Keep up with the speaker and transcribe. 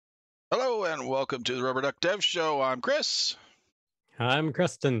Hello and welcome to the Rubber Duck Dev Show. I'm Chris, I'm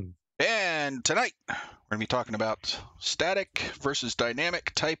Kristen. and tonight we're going to be talking about static versus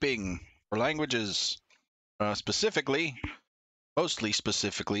dynamic typing for languages, mostly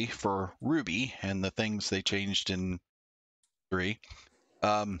specifically for Ruby and the things they changed in 3.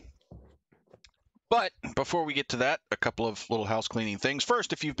 But before we get to that, a couple of little house cleaning things.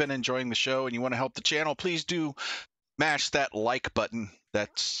 First, if you've been enjoying the show and you want to help the channel, please do mash that like button.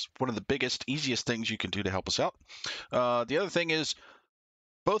 That's one of the biggest, easiest things you can do to help us out. The other thing is,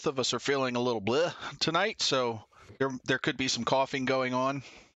 both of us are feeling a little bleh tonight, so there could be some coughing going on.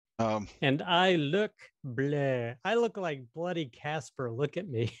 And I look bleh. I look like bloody Casper. Look at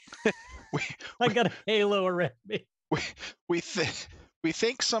me. I got a halo around me. We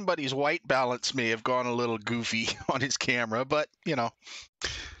think somebody's white balance may have gone a little goofy on his camera, but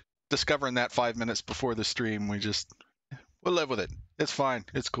discovering that 5 minutes before the stream, we'll live with it. It's fine.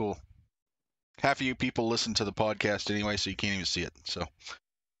 It's cool. Half of you people listen to the podcast anyway, so you can't even see it. So,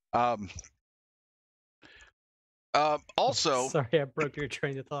 also, sorry, I broke your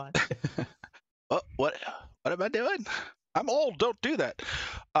train of thought. what am I doing? I'm old. Don't do that.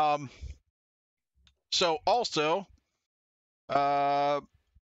 So also, crap,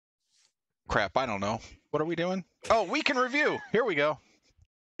 I don't know. What are we doing? Oh, week in review. Here we go.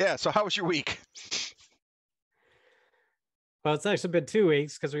 Yeah. So how was your week? Well, it's actually been 2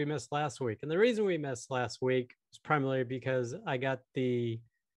 weeks because we missed last week. And the reason we missed last week was primarily because I got the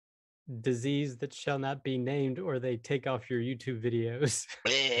disease that shall not be named, or they take off your YouTube videos.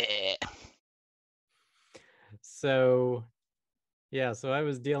 So, yeah, so I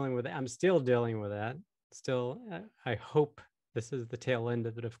was dealing with it. I'm still dealing with that. Still, I hope this is the tail end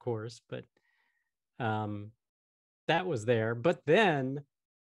of it, of course, but that was there. But then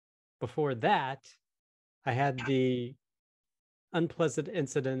before that, I had the unpleasant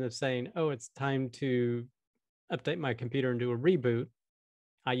incident of saying, oh, it's time to update my computer and do a reboot.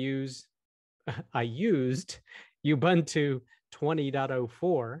 I used Ubuntu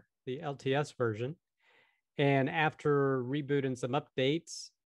 20.04, the LTS version. And after rebooting some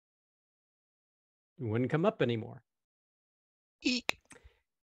updates, it wouldn't come up anymore. Eek.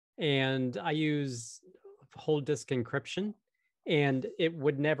 And I use whole disk encryption, and it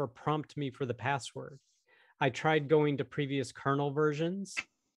would never prompt me for the password. I tried going to previous kernel versions,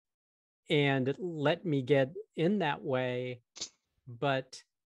 and it let me get in that way, but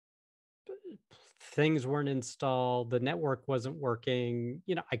things weren't installed. The network wasn't working.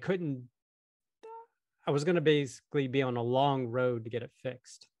 I was going to basically be on a long road to get it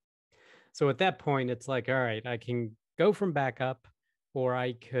fixed. So at that point, it's like, all right, I can go from backup, or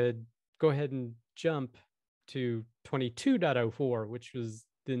I could go ahead and jump to 22.04, which was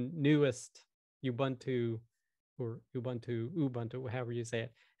the newest Ubuntu, or Ubuntu, however you say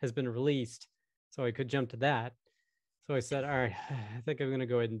it, has been released. So I could jump to that. So I said, all right, I think I'm going to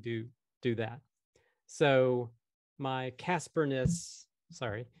go ahead and do that. So my Casperness,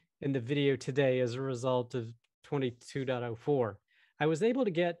 in the video today as a result of 22.04. I was able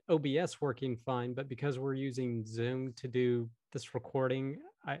to get OBS working fine, but because we're using Zoom to do this recording,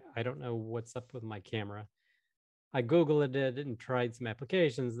 I don't know what's up with my camera. I Googled it and tried some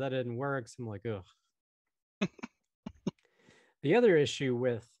applications. That didn't work. So I'm like, ugh. The other issue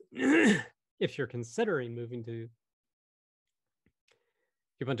with, if you're considering moving to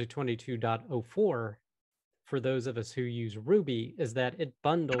Ubuntu 22.04, for those of us who use Ruby, is that it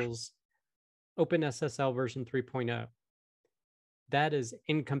bundles OpenSSL version 3.0. That is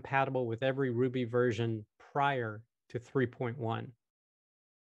incompatible with every Ruby version prior to 3.1.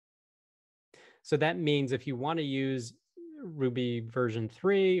 So that means if you want to use Ruby version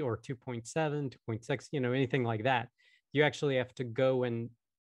 3 or 2.7, 2.6, anything like that, you actually have to go and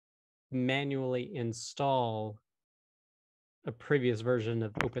manually install a previous version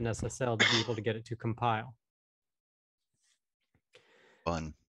of OpenSSL to be able to get it to compile.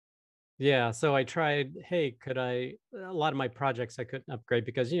 Fun. Yeah, so I tried, hey, a lot of my projects I couldn't upgrade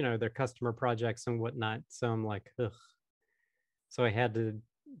because, they're customer projects and whatnot. So I'm like, ugh. So I had to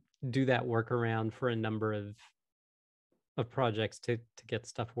do that workaround for a number of projects to get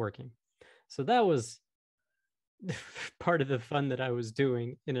stuff working. So that was part of the fun that I was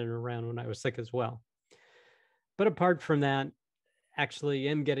doing in and around when I was sick as well. But apart from that, actually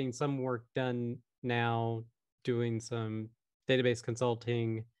am getting some work done now, doing some database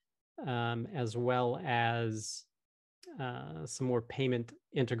consulting, as well as some more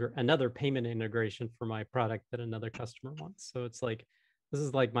another payment integration for my product that another customer wants. So it's like, this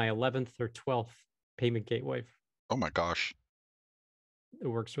is like my 11th or 12th payment gateway. Oh my gosh. It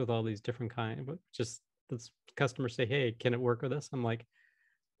works with all these different kinds, but just this customers say, hey, can it work with us? I'm like,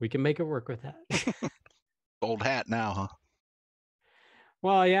 We can make it work with that. Old hat now, huh?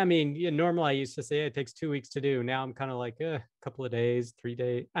 Well, yeah, I mean, normally I used to say it takes 2 weeks to do. Now I'm kind of like a couple of days, 3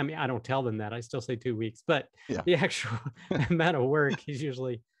 days. I mean, I don't tell them that. I still say 2 weeks, but Yeah. the actual amount of work is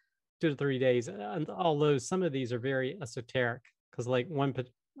usually 2 to 3 days. And although some of these are very esoteric, because like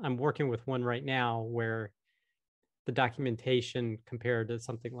I'm working with one right now where the documentation compared to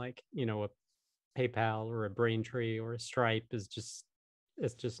something like, a PayPal or a Braintree or a Stripe it's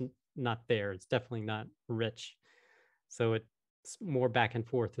just not there. It's definitely not rich. So it's more back and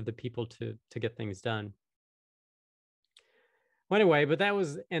forth of the people to get things done. Well, anyway, but that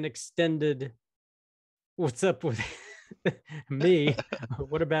was an extended what's up with me.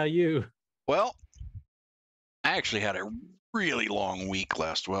 What about you? Well, I actually had a really long week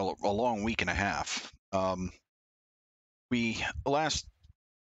a long week and a half. We last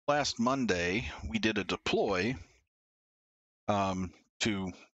Monday we did a deploy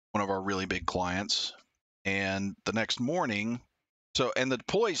to one of our really big clients, and the next morning, and the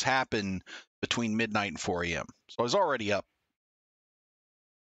deploys happen between midnight and 4 a.m. So I was already up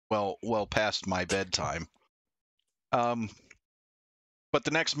well past my bedtime. But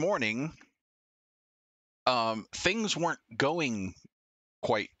the next morning, things weren't going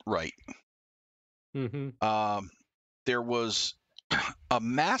quite right. Mm-hmm. There was a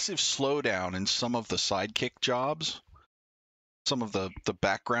massive slowdown in some of the sidekick jobs, some of the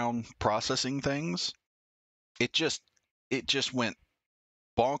background processing things. It just went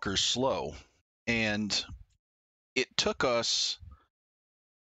bonkers slow, and it took us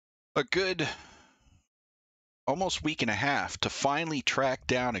a good almost week and a half to finally track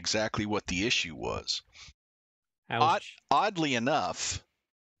down exactly what the issue was. Ouch. Oddly enough,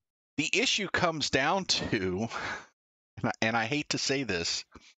 the issue comes down to, and I hate to say this,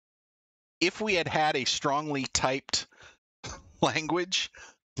 if we had had a strongly typed language,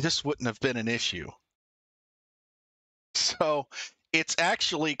 this wouldn't have been an issue. So it's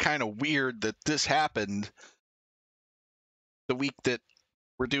actually kind of weird that this happened the week that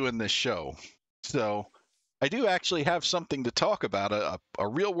we're doing this show. So I do actually have something to talk about, a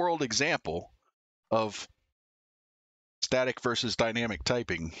real world example of static versus dynamic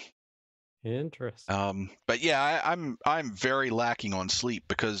typing. Interesting. But yeah, I'm very lacking on sleep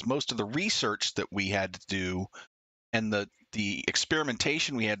because most of the research that we had to do and the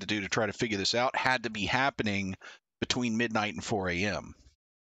experimentation we had to do to try to figure this out had to be happening between midnight and 4 a.m.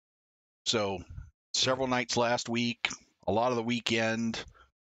 So several nights last week, a lot of the weekend,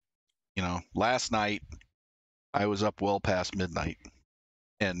 last night I was up well past midnight,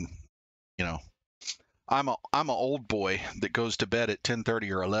 and I'm an old boy that goes to bed at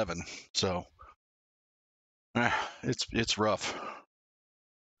 10:30 or 11, so it's rough.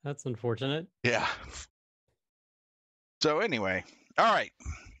 That's unfortunate. Yeah. So anyway, all right.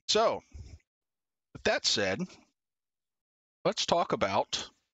 So with that said, let's talk about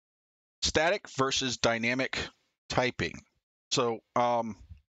static versus dynamic typing. So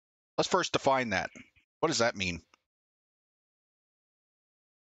let's first define that. What does that mean?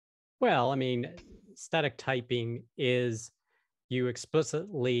 Well, I mean, static typing is you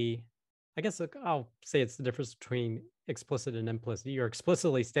explicitly, I guess I'll say it's the difference between explicit and implicit. You're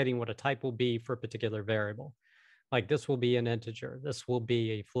explicitly stating what a type will be for a particular variable. Like this will be an integer, this will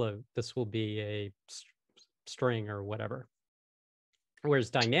be a float, this will be a string or whatever. Whereas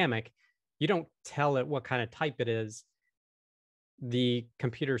dynamic, you don't tell it what kind of type it is. The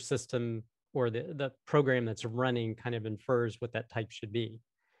computer system or the program that's running kind of infers what that type should be.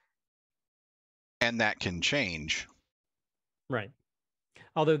 And that can change. Right.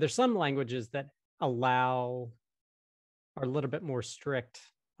 Although there's some languages that are a little bit more strict.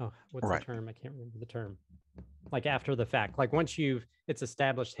 Oh, what's the term? I can't remember the term. Like after the fact, like once it's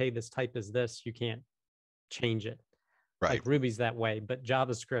established, hey, this type is this, you can't change it. Right. Like Ruby's that way, but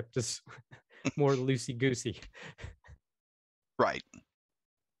JavaScript is more loosey-goosey. Right.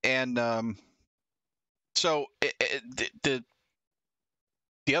 And so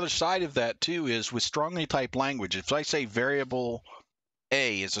the other side of that too is with strongly typed language, if I say variable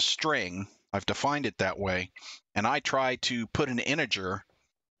A is a string, I've defined it that way, and I try to put an integer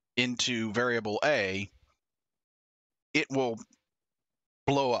into variable A, it will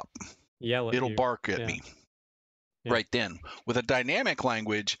blow up. It'll bark at me right then. With a dynamic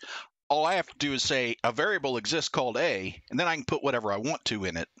language, all I have to do is say a variable exists called A, and then I can put whatever I want to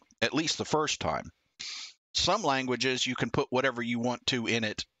in it, at least the first time. Some languages, you can put whatever you want to in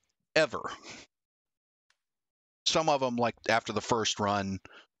it ever. Some of them, like after the first run,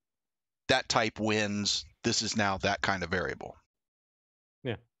 that type wins. This is now that kind of variable.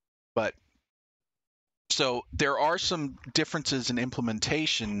 Yeah. But So there are some differences in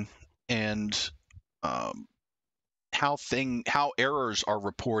implementation and how errors are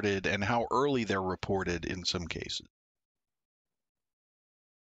reported and how early they're reported in some cases.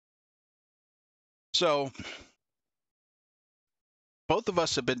 So both of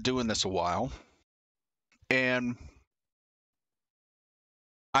us have been doing this a while, and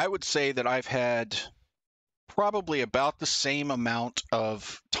I would say that I've had probably about the same amount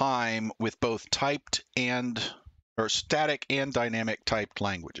of time with both typed or static and dynamic typed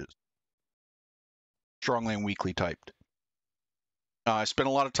languages, strongly and weakly typed. I spent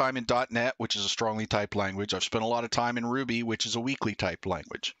a lot of time in .NET, which is a strongly typed language. I've spent a lot of time in Ruby, which is a weakly typed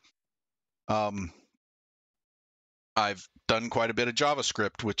language. I've done quite a bit of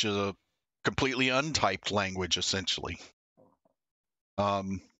JavaScript, which is a completely untyped language, essentially.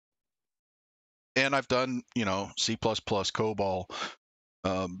 And I've done, C++, COBOL.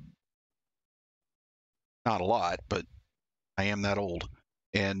 Not a lot, but I am that old.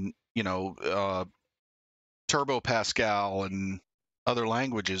 And, Turbo Pascal and other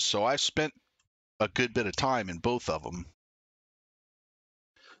languages. So I've spent a good bit of time in both of them.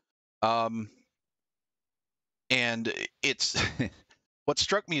 And it's what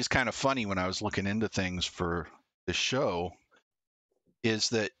struck me as kind of funny when I was looking into things for the show is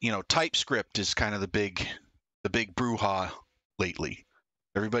that, TypeScript is kind of the big brouhaha lately.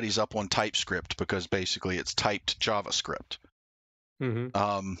 Everybody's up on TypeScript because basically it's typed JavaScript.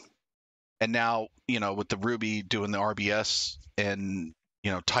 Mm-hmm. And now, with the Ruby doing the RBS and,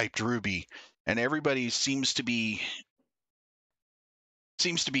 typed Ruby, and everybody seems to be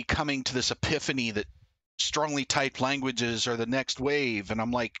coming to this epiphany that strongly typed languages are the next wave. And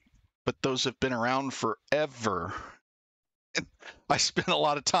I'm like, but those have been around forever. And I spent a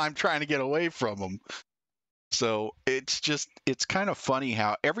lot of time trying to get away from them. So it's kind of funny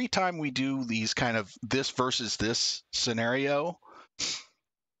how every time we do these kind of this versus this scenario,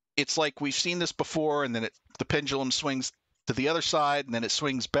 it's like we've seen this before, and then the pendulum swings to the other side, and then it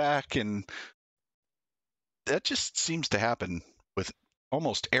swings back, and that just seems to happen with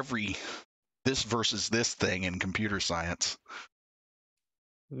almost every this versus this thing in computer science.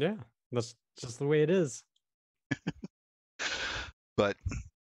 Yeah, that's just the way it is. But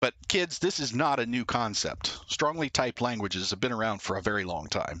kids, this is not a new concept. Strongly typed languages have been around for a very long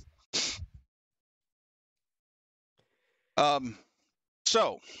time.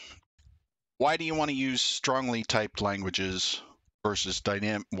 So why do you want to use strongly typed languages versus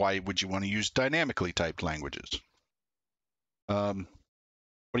why would you want to use dynamically typed languages? What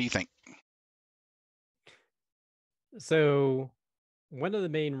do you think? So one of the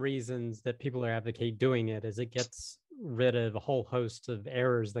main reasons that people are advocating doing it is it gets rid of a whole host of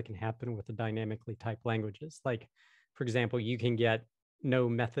errors that can happen with the dynamically typed languages. Like, for example, you can get no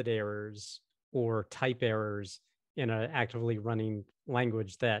method errors or type errors in an actively running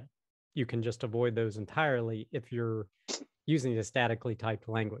language that you can just avoid those entirely if you're using a statically typed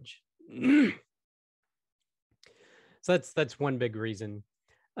language. So that's one big reason.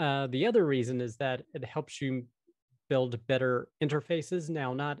 The other reason is that it helps you build better interfaces.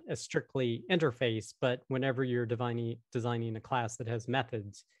 Now, not a strictly interface, but whenever you're designing a class that has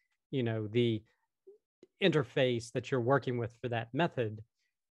methods, the interface that you're working with for that method,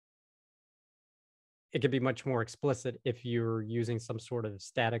 it could be much more explicit if you're using some sort of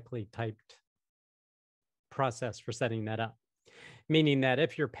statically typed process for setting that up. Meaning that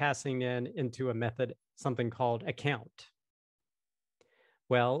if you're passing into a method something called account,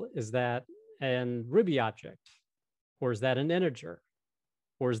 well, is that an Ruby object? Or is that an integer?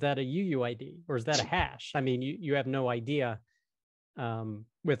 Or is that a UUID? Or is that a hash? I mean, you have no idea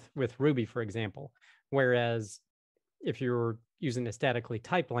with Ruby, for example. Whereas if you're using a statically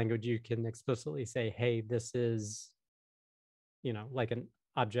typed language, you can explicitly say, hey, this is, like an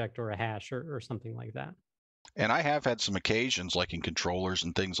object or a hash or something like that. And I have had some occasions, like in controllers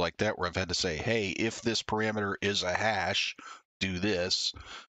and things like that, where I've had to say, hey, if this parameter is a hash, do this.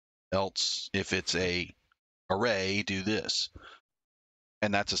 Else, if it's a array, do this.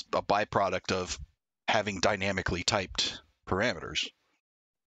 And that's a byproduct of having dynamically typed parameters.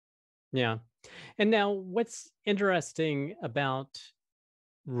 Yeah. And now what's interesting about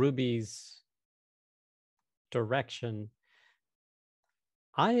Ruby's direction,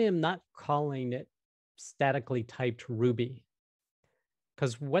 I am not calling it statically typed Ruby,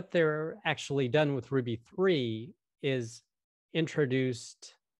 because what they're actually done with Ruby 3 is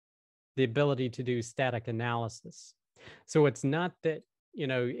introduced the ability to do static analysis. So it's not that,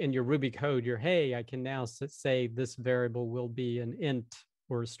 in your Ruby code, hey, I can now say this variable will be an int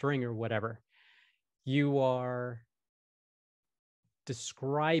or a string or whatever. You are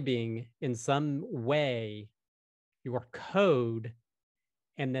describing in some way your code,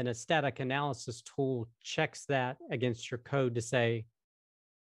 and then a static analysis tool checks that against your code to say,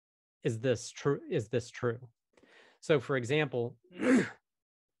 is this true? Is this true? So for example,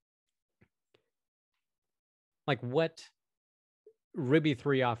 like what Ruby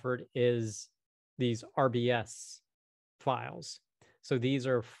 3 offered is these RBS files. So these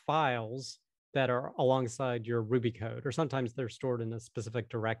are files that are alongside your Ruby code, or sometimes they're stored in a specific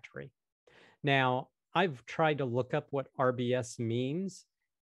directory. Now, I've tried to look up what RBS means.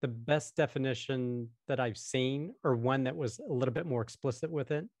 The best definition that I've seen, or one that was a little bit more explicit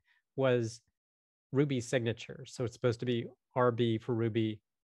with it, was Ruby signature. So it's supposed to be RB for Ruby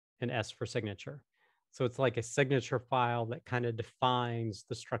and S for signature. So it's like a signature file that kind of defines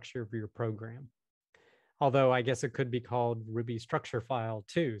the structure of your program. Although I guess it could be called Ruby structure file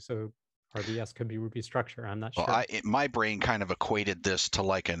too. So RBS could be Ruby structure. I'm not sure. My brain kind of equated this to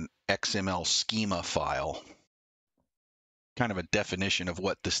like an XML schema file, kind of a definition of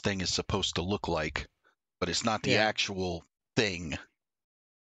what this thing is supposed to look like, but it's not the actual thing.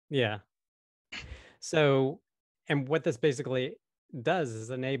 Yeah. So, and what this basically does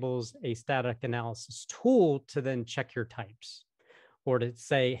is enables a static analysis tool to then check your types, or to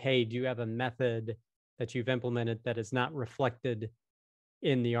say, hey, do you have a method that you've implemented that is not reflected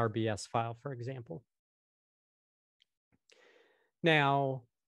in the RBS file, for example. Now,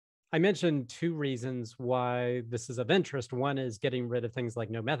 I mentioned two reasons why this is of interest. One is getting rid of things like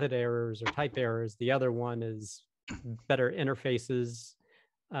no method errors or type errors. The other one is better interfaces.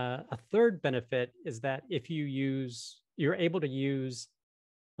 A third benefit is that if you're able to use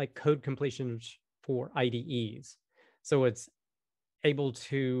like code completion for IDEs. So it's able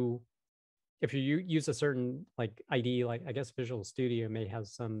to, if you use a certain like IDE, like I guess Visual Studio may have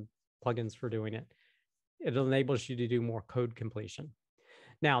some plugins for doing it, it enables you to do more code completion.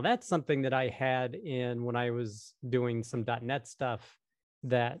 Now, that's something that I had in when I was doing some .NET stuff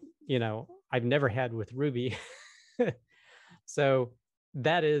that, I've never had with Ruby. So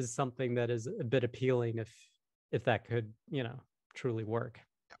that is something that is a bit appealing if that could, truly work.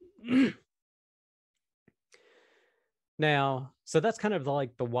 Now, so that's kind of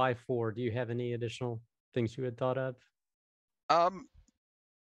like the why for. Do you have any additional things you had thought of?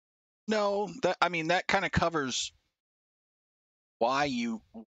 No, that kind of covers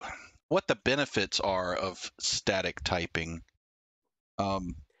what the benefits are of static typing.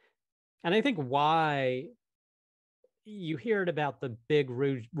 And I think why you hear it about the big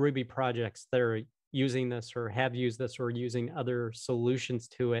Ruby projects that are using this or have used this or using other solutions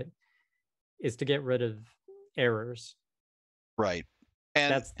to it is to get rid of errors. Right.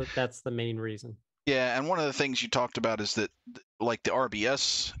 And that's the main reason. Yeah, and one of the things you talked about is that like the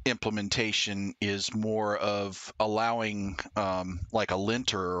RBS implementation is more of allowing like a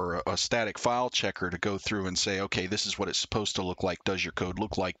linter or a static file checker to go through and say, okay, this is what it's supposed to look like. Does your code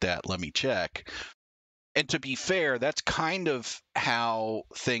look like that? Let me check. And to be fair, that's kind of how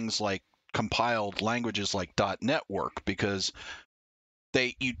things like compiled languages like .NET work, because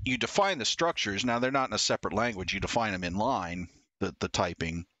you define the structures. Now they're not in a separate language. You define them in line, the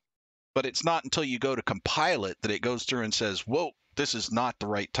typing. But it's not until you go to compile it that it goes through and says, whoa, this is not the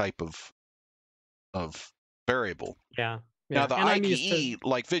right type of variable. Yeah. Now the IDE,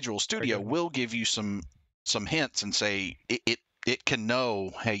 like Visual Studio, will give you some hints and say it can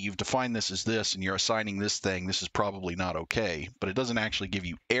know, hey, you've defined this as this and you're assigning this thing. This is probably not okay. But it doesn't actually give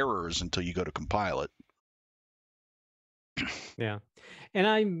you errors until you go to compile it. Yeah. And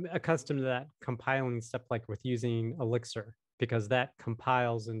I'm accustomed to that compiling stuff like with using Elixir, because that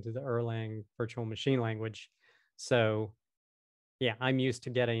compiles into the Erlang virtual machine language. So yeah, I'm used to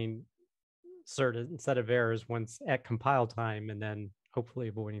getting certain set of errors once at compile time and then hopefully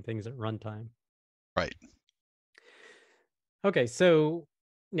avoiding things at runtime. Right. Okay, so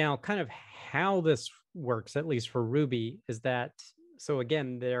now kind of how this works, at least for Ruby, is that, so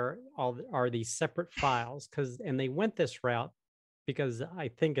again, there are these separate files and they went this route because I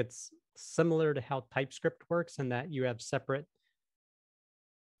think it's similar to how TypeScript works in that you have separate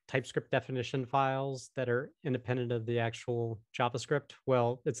TypeScript definition files that are independent of the actual JavaScript.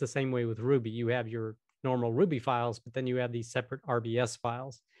 Well, it's the same way with Ruby. You have your normal Ruby files, but then you have these separate RBS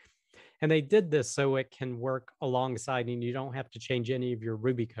files. And they did this so it can work alongside and you don't have to change any of your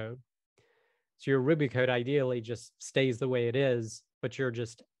Ruby code. So your Ruby code ideally just stays the way it is, but you're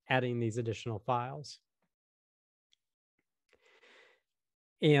just adding these additional files.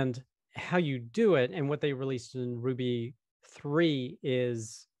 And how you do it, and what they released in Ruby 3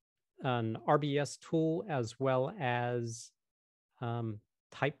 is an RBS tool as well as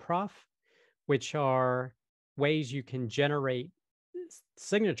TypeProf, which are ways you can generate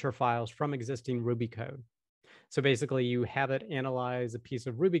signature files from existing Ruby code. So basically, you have it analyze a piece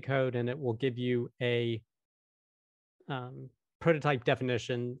of Ruby code, and it will give you a prototype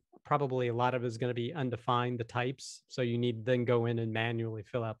definition. Probably a lot of it is going to be undefined, the types. So you need to then go in and manually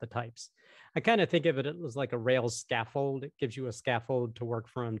fill out the types. I kind of think of it as like a Rails scaffold. It gives you a scaffold to work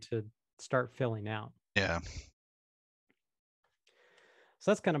from to start filling out. Yeah.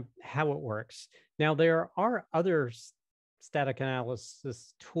 So that's kind of how it works. Now, there are other static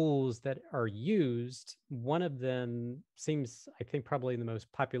analysis tools that are used. One of them seems, I think, probably the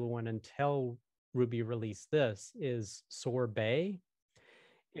most popular one until Ruby released this is Sorbet.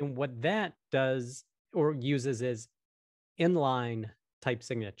 And what that does or uses is inline type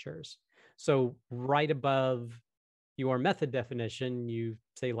signatures. So right above your method definition, you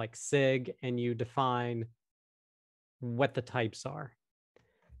say like sig, and you define what the types are.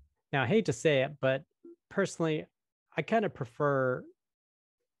 Now, I hate to say it, but personally, I kind of prefer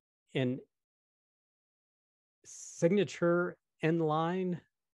an signature inline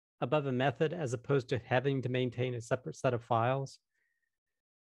above a method as opposed to having to maintain a separate set of files.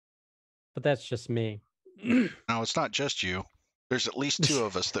 But that's just me. No, it's not just you. There's at least two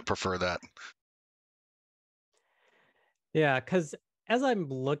of us that prefer that. Yeah, because as I'm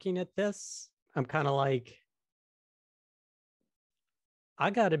looking at this, I'm kind of like, I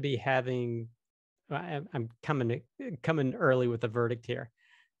got to be having. I'm coming early with the verdict here.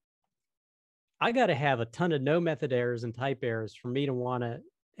 I got to have a ton of no method errors and type errors for me to want to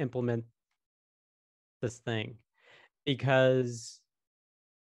implement this thing, because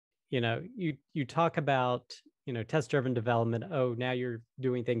you talk about test driven development. Oh, now you're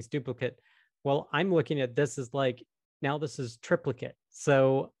doing things duplicate. Well, I'm looking at this as like, now this is triplicate.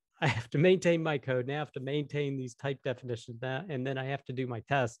 So I have to maintain my code. Now I have to maintain these type definitions, and then I have to do my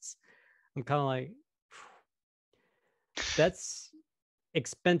tests. I'm kind of like, that's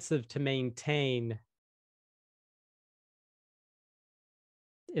expensive to maintain,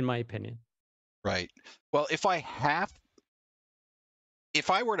 in my opinion. Right. Well, if I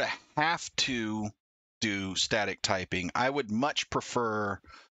were to have to do static typing, I would much prefer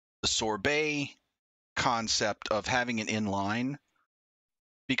the Sorbet concept of having an inline,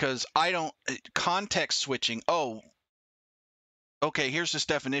 because I don't context switching. Oh, okay, here's this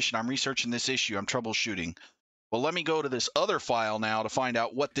definition. I'm researching this issue. I'm troubleshooting. Well, let me go to this other file now to find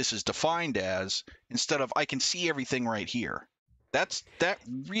out what this is defined as, instead of I can see everything right here. That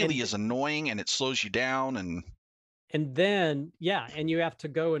really is annoying, and it slows you down. And then, yeah, and you have to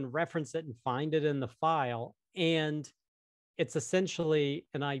go and reference it and find it in the file. And it's essentially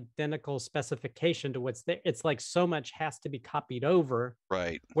an identical specification to what's there. It's like so much has to be copied over.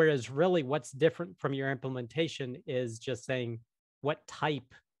 Right. Whereas really what's different from your implementation is just saying what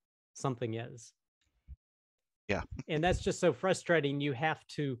type something is. Yeah. And that's just so frustrating. You have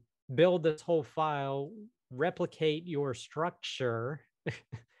to build this whole file, replicate your structure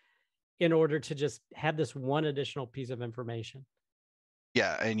in order to just have this one additional piece of information.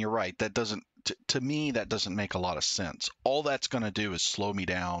 Yeah, and you're right. That doesn't, to me, that doesn't make a lot of sense. All that's going to do is slow me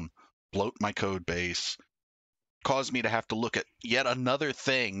down, bloat my code base, cause me to have to look at yet another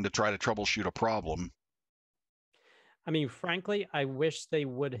thing to try to troubleshoot a problem. I mean, frankly, I wish they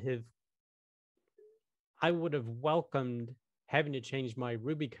would have. I would have welcomed having to change my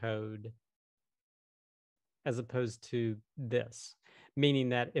Ruby code as opposed to this, meaning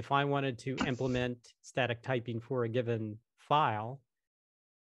that if I wanted to implement static typing for a given file,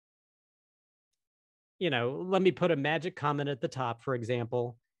 let me put a magic comment at the top, for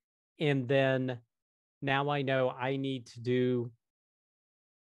example, and then now I know I need to do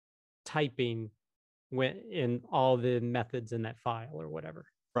typing in all the methods in that file or whatever.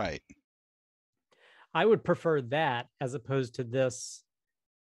 Right. I would prefer that as opposed to this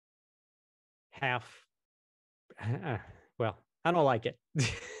half. Well, I don't like it.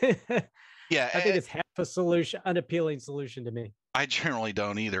 Yeah, I think it's half a solution, unappealing solution to me. I generally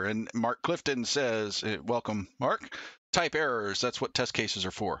don't either. And Mark Clifton says, welcome, Mark. Type errors, that's what test cases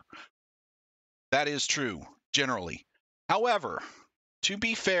are for. That is true, generally. However, to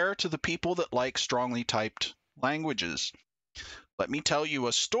be fair to the people that like strongly typed languages, let me tell you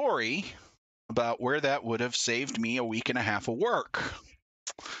a story about where that would have saved me a week and a half of work.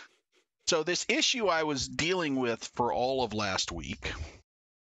 So this issue I was dealing with for all of last week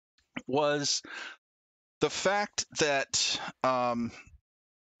was the fact that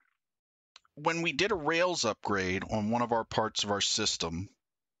when we did a Rails upgrade on one of our parts of our system,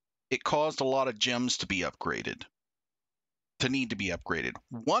 it caused a lot of gems to be upgraded, to need to be upgraded.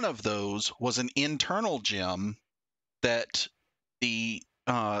 One of those was an internal gem that the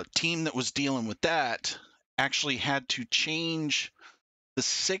team that was dealing with that actually had to change the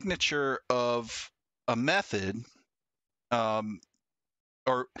signature of a method,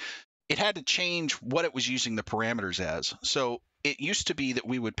 or it had to change what it was using the parameters as. So it used to be that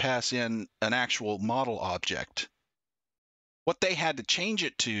we would pass in an actual model object. What they had to change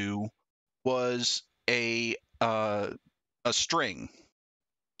it to was a string,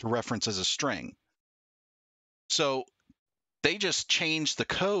 to reference as a string. So they just changed the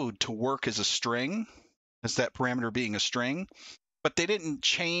code to work as a string, as that parameter being a string, but they didn't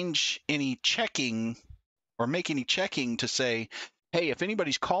change any checking or make any checking to say, hey, if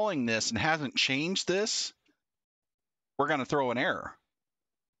anybody's calling this and hasn't changed this, we're going to throw an error.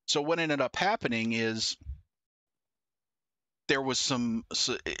 So what ended up happening is there was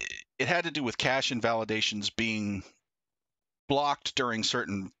it had to do with cache invalidations being blocked during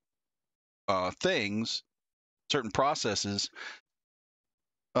certain certain processes,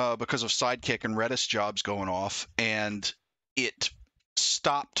 because of Sidekick and Redis jobs going off, and it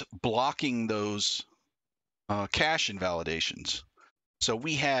stopped blocking those cache invalidations. So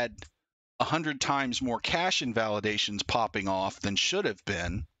we had 100 times more cache invalidations popping off than should have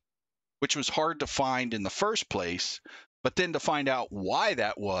been, which was hard to find in the first place. But then to find out why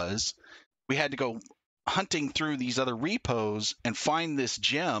that was, we had to go hunting through these other repos and find this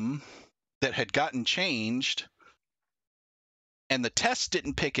gem that had gotten changed, and the test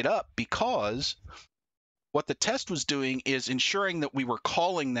didn't pick it up because what the test was doing is ensuring that we were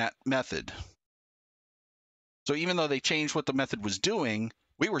calling that method. So even though they changed what the method was doing,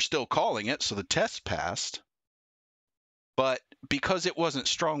 we were still calling it, so the test passed. But because it wasn't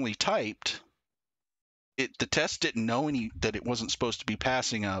strongly typed, the test didn't know that it wasn't supposed to be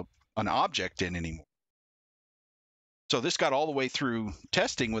passing an object in anymore. So this got all the way through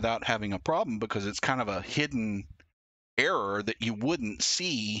testing without having a problem, because it's kind of a hidden error that you wouldn't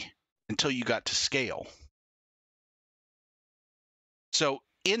see until you got to scale. So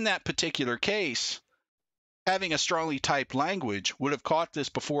in that particular case, having a strongly typed language would have caught this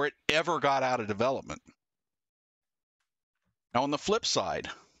before it ever got out of development. Now, on the flip side,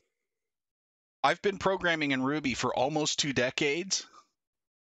 I've been programming in Ruby for almost 2 decades.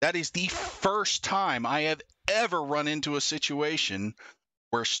 That is the first time I have ever run into a situation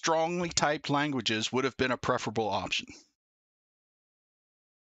where strongly typed languages would have been a preferable option.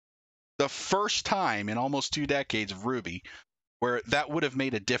 The first time in almost 2 decades of Ruby where that would have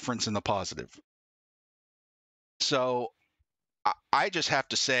made a difference in the positive. So I just have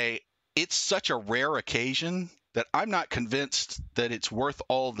to say, it's such a rare occasion that I'm not convinced that it's worth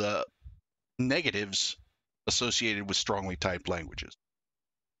all the negatives associated with strongly typed languages.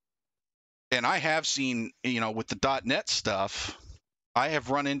 And I have seen, with the .NET stuff, I have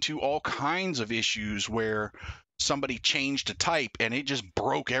run into all kinds of issues where somebody changed a type and it just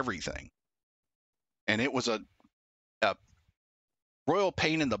broke everything. And it was a royal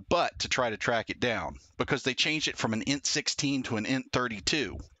pain in the butt to try to track it down, because they changed it from an int 16 to an int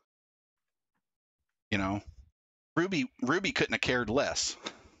 32. Ruby couldn't have cared less,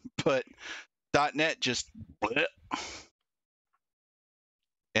 but .NET just bleh.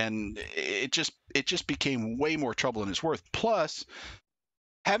 And it just became way more trouble than it's worth. Plus,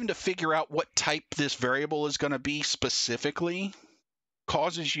 having to figure out what type this variable is going to be specifically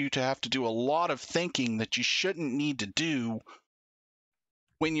causes you to have to do a lot of thinking that you shouldn't need to do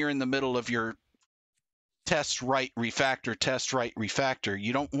when you're in the middle of your test write refactor.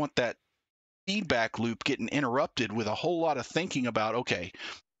 You don't want that feedback loop getting interrupted with a whole lot of thinking about, okay,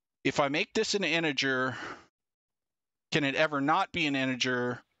 if I make this an integer, can it ever not be an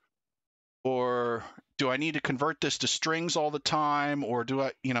integer? Or do I need to convert this to strings all the time? Or do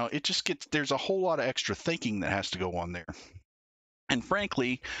I, it just there's a whole lot of extra thinking that has to go on there. And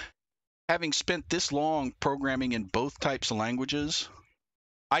frankly, having spent this long programming in both types of languages,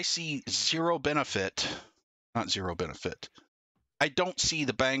 I see not zero benefit. I don't see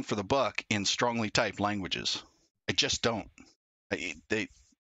the bang for the buck in strongly typed languages. I just don't. I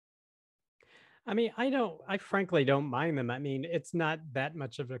frankly don't mind them. I mean, it's not that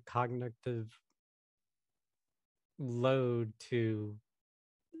much of a cognitive load to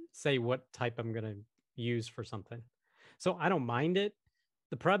say what type I'm going to use for something. So I don't mind it.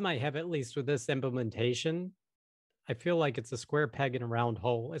 The problem I have, at least with this implementation, I feel like it's a square peg in a round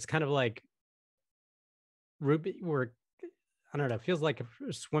hole. It's kind of like Ruby, where, I don't know, it feels like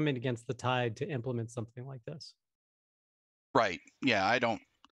swimming against the tide to implement something like this. Right. Yeah, I don't.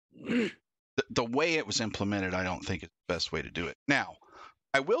 The way it was implemented, I don't think is the best way to do it. Now,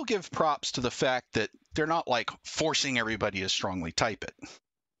 I will give props to the fact that they're not like forcing everybody to strongly type it.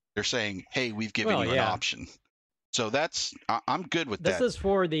 They're saying, hey, we've given you an option. So I'm good with that. This is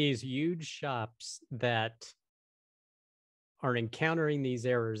for these huge shops that are encountering these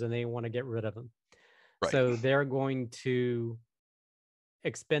errors and they want to get rid of them. Right. So they're going to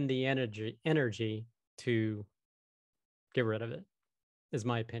expend the energy to get rid of it, is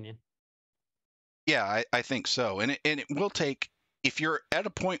my opinion. Yeah, I think so. And it will take, if you're at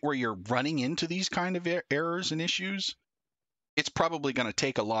a point where you're running into these kind of errors and issues, it's probably going to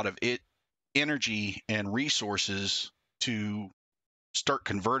take a lot of energy and resources to start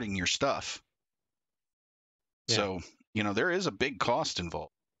converting your stuff. Yeah. So, there is a big cost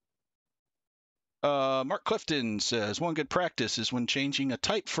involved. Mark Clifton says, one good practice is when changing a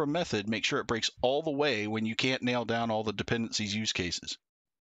type for a method, make sure it breaks all the way when you can't nail down all the dependencies use cases.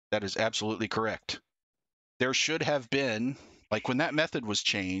 That is absolutely correct. There should have been, like when that method was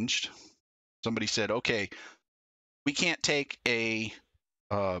changed, somebody said, okay, we can't take an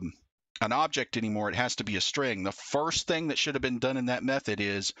object anymore. It has to be a string. The first thing that should have been done in that method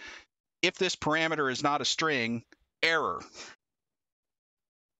is, if this parameter is not a string, error.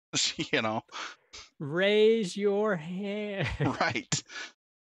 Raise your hand. Right.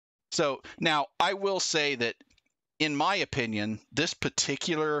 So now I will say that, in my opinion, this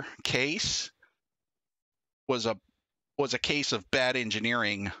particular case was a case of bad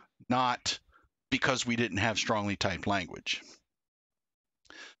engineering, not because we didn't have strongly typed language.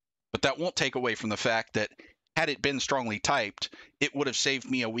 But that won't take away from the fact that, had it been strongly typed, it would have saved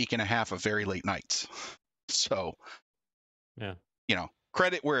me a week and a half of very late nights. So, yeah,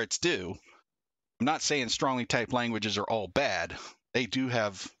 credit where it's due. I'm not saying strongly typed languages are all bad. They do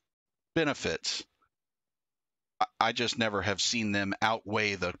have benefits. I just never have seen them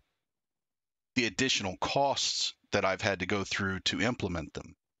outweigh the additional costs that I've had to go through to implement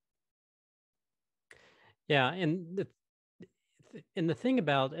them. Yeah, and the thing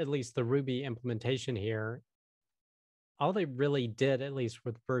about at least the Ruby implementation here, all they really did, at least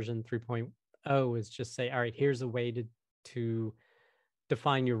with version 3.0, is just say, all right, here's a way to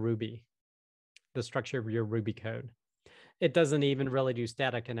define your Ruby, the structure of your Ruby code. It doesn't even really do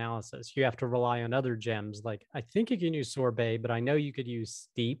static analysis. You have to rely on other gems. Like, I think you can use sorbet, but I know you could use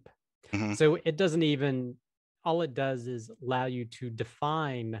steep. Mm-hmm. So it doesn't even, all it does is allow you to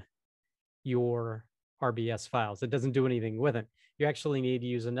define your RBS files. It doesn't do anything with it. You actually need to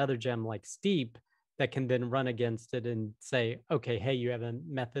use another gem like steep that can then run against it and say, okay, hey, you have a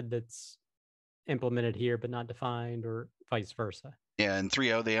method that's implemented here but not defined, or vice versa. Yeah, in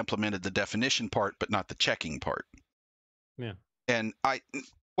 3.0 they implemented the definition part but not the checking part. Yeah. And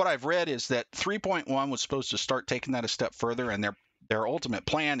what I've read is that 3.1 was supposed to start taking that a step further, and their ultimate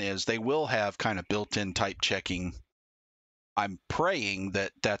plan is they will have kind of built-in type checking. I'm praying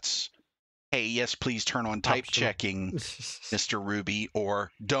that that's, hey, yes, please turn on type checking, Mr. Ruby,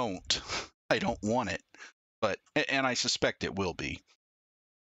 or don't. I don't want it. And I suspect it will be.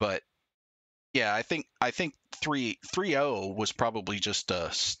 But yeah, I think 3.0 was probably just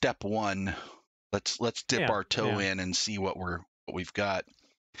a step one. Let's dip our toe in and see what we've got.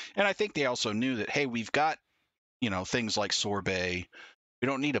 And I think they also knew that, hey, we've got, things like sorbet. We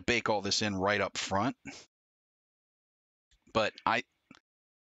don't need to bake all this in right up front. But I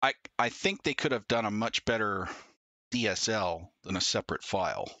think they could have done a much better DSL than a separate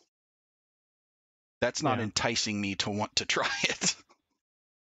file. That's not enticing me to want to try it.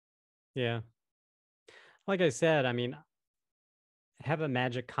 Yeah. Like I said, I mean, have a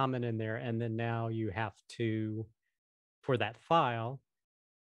magic comment in there, and then now you have to, for that file,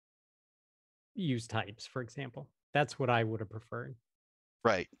 use types, for example. That's what I would have preferred.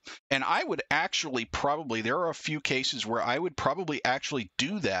 Right. And I would actually there are a few cases where I would probably actually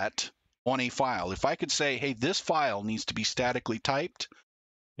do that on a file. If I could say, hey, this file needs to be statically typed,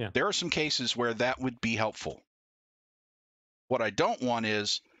 there are some cases where that would be helpful. What I don't want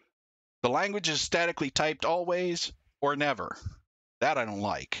is the language is statically typed always or never. That I don't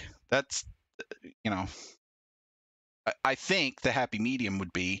like. That's, I think the happy medium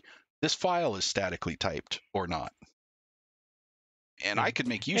would be, this file is statically typed or not. And I could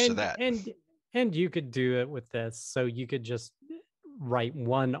make use of that. And you could do it with this. So you could just write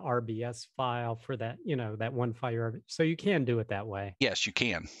one RBS file for that, that one file. So you can do it that way. Yes, you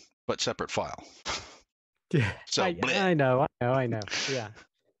can, but separate file. Yeah. So I know. Yeah.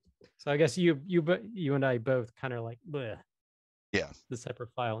 So I guess you and I both kind of like, bleh. Yeah. The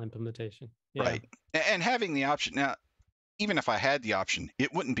separate file implementation. Yeah. Right. And having the option now, even if I had the option,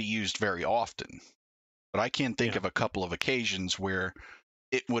 it wouldn't be used very often. But I can think of a couple of occasions where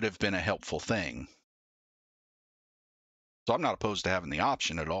it would have been a helpful thing. So I'm not opposed to having the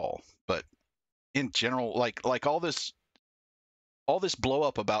option at all. But in general, like all this blow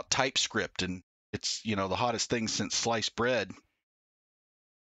up about TypeScript, and it's, the hottest thing since sliced bread.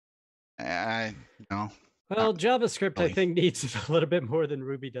 Well, JavaScript, I really. think, needs a little bit more than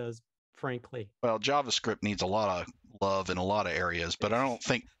Ruby does, frankly. Well, JavaScript needs a lot of love in a lot of areas, but I don't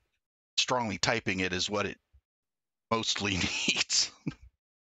think strongly typing it is what it mostly needs.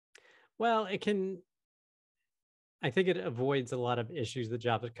 Well, it can. I think it avoids a lot of issues that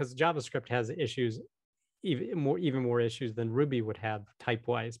Java, because JavaScript has issues, even more issues than Ruby would have type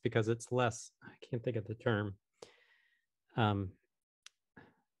wise, because it's less. I can't think of the term. Um,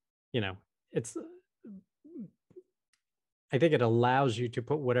 it's. I think it allows you to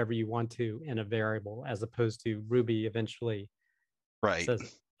put whatever you want to in a variable, as opposed to Ruby eventually Right. says,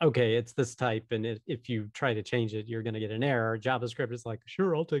 okay, it's this type, and if you try to change it, you're going to get an error. JavaScript is like,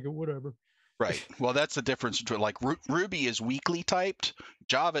 sure, I'll take it, whatever. Right. Well, that's the difference between, like, Ruby is weakly typed.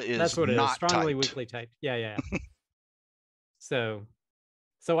 Java is That's what it is. not Strongly typed. weakly typed. Yeah. So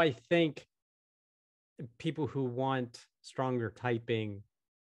I think people who want stronger typing,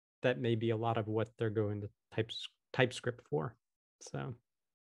 that may be a lot of what they're going to TypeScript for. So.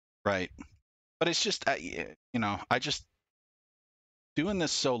 Right. But it's just, I just, doing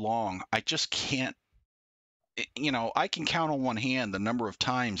this so long, I just can't, I can count on one hand the number of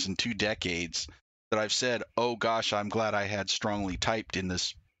times in 2 decades that I've said, oh gosh, I'm glad I had strongly typed in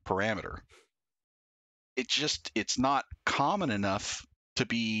this parameter. It's not common enough to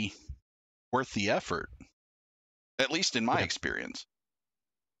be worth the effort, at least in my experience.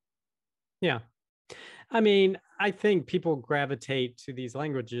 Yeah. I mean, I think people gravitate to these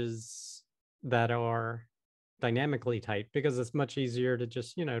languages that are dynamically typed because it's much easier to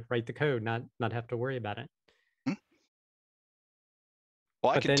just, write the code, not have to worry about it.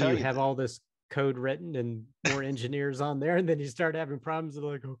 Well, but then you have all this code written and more engineers on there, and then you start having problems. They're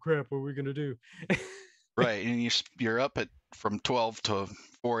like, oh crap, what are we gonna do? Right, and you're up from 12 to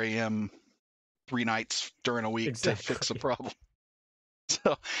 4 a.m. 3 nights during a week to fix a problem.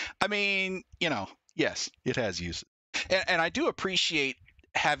 So, I mean, yes, it has use, and I do appreciate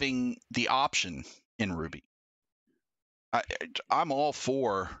having the option in Ruby. I'm all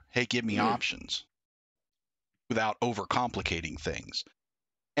for, hey, give me options without overcomplicating things.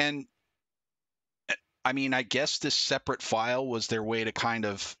 And I mean, I guess this separate file was their way to kind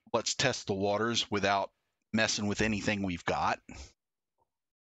of, let's test the waters without messing with anything we've got.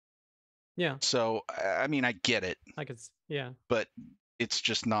 Yeah. So, I mean, I get it. Yeah. But it's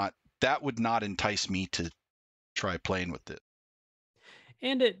just not, that would not entice me to try playing with it.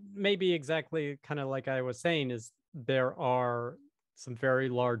 And it may be exactly kind of like I was saying, is there are some very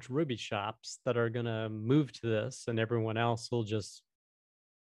large Ruby shops that are going to move to this, and everyone else will just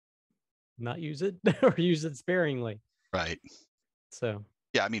not use it or use it sparingly. Right. So.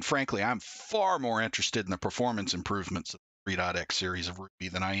 Yeah, I mean, frankly, I'm far more interested in the performance improvements of the 3.x series of Ruby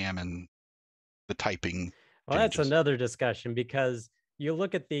than I am in the typing. Well, changes. That's another discussion, because you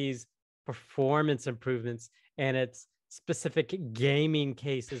look at these performance improvements and it's specific gaming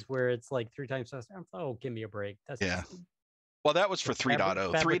cases where it's like 3 times faster. Oh, give me a break. That's well, that was for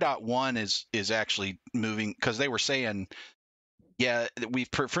 3.0. 3.1 is actually moving, because they were saying, yeah, we've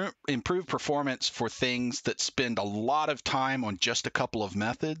improved performance for things that spend a lot of time on just a couple of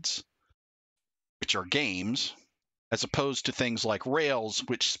methods, which are games, as opposed to things like Rails,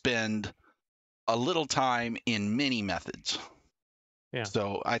 which spend a little time in many methods. Yeah.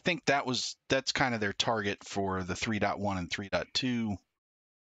 So I think that's kind of their target for the 3.1 and 3.2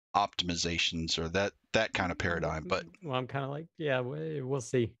 optimizations, or that kind of paradigm. But well, I'm kind of like, yeah, we'll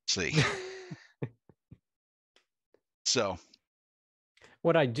see. So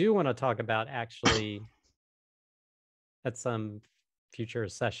what I do want to talk about, actually, at some future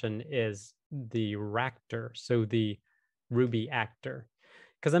session, is the Ractor, so the Ruby actor,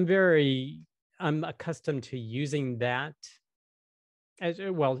 because I'm accustomed to using that as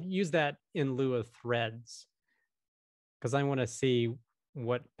well. Use that in lieu of threads, because I want to see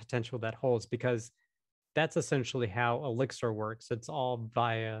what potential that holds, because that's essentially how Elixir works. It's all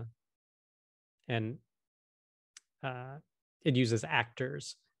via, and it uses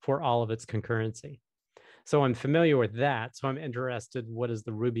actors for all of its concurrency. So I'm familiar with that. So I'm interested, what is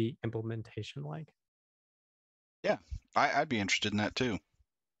the Ruby implementation like? Yeah, I'd be interested in that too.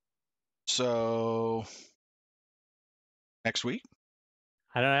 So next week?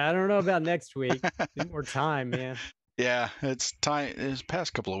 I don't know about next week. More time, man. Yeah, it's time. This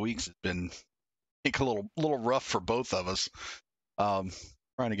past couple of weeks has been, I think, a little rough for both of us. Trying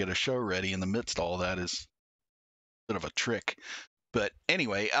to get a show ready in the midst of all that is a bit of a trick. But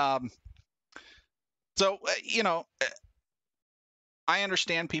anyway, so I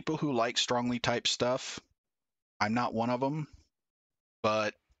understand people who like strongly typed stuff. I'm not one of them,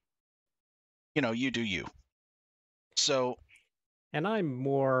 but you do you. So, and I'm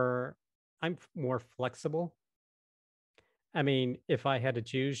more I'm more flexible. I mean, if I had to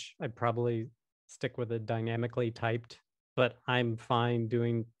choose, I'd probably stick with a dynamically typed, but I'm fine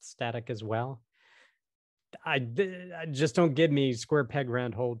doing static as well. I just don't give me square peg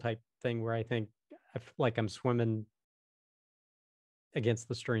round hole type thing where I think like I'm swimming against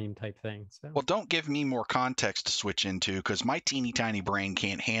the stream type thing. So Well, don't give me more context to switch into because my teeny tiny brain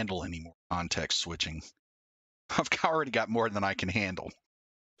can't handle any more context switching. I've already got more than I can handle.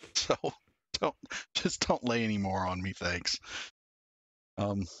 So don't lay any more on me, thanks.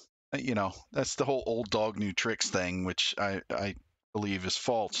 That's the whole old dog new tricks thing, which I believe is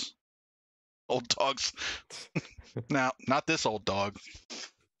false. Old dogs. Now, not this old dog.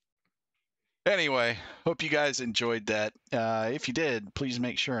 Anyway, hope you guys enjoyed that. If you did, please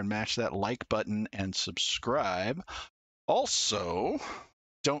make sure and mash that like button and subscribe. Also,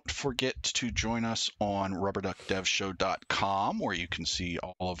 don't forget to join us on rubberduckdevshow.com, where you can see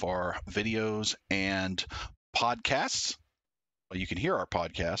all of our videos and podcasts. Well, you can hear our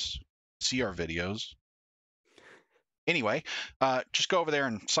podcasts, see our videos. Anyway, just go over there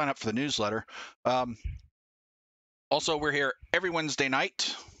and sign up for the newsletter. Also, we're here every Wednesday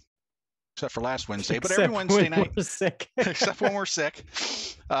night, except for last Wednesday, but every Wednesday night, we're sick. except when we're sick,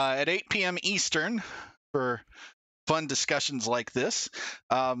 at 8 p.m. Eastern for fun discussions like this.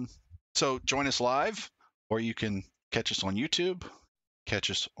 So join us live, or you can catch us on YouTube, catch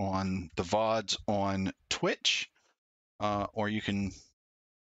us on the VODs on Twitch, or you can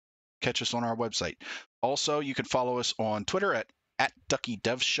catch us on our website. Also, you can follow us on Twitter at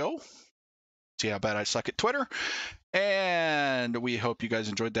DuckyDevShow. See how bad I suck at Twitter. And we hope you guys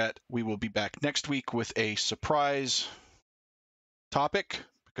enjoyed that. We will be back next week with a surprise topic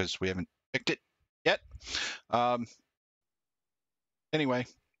because we haven't picked it yet. Anyway,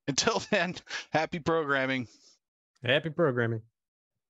 until then, happy programming. Happy programming.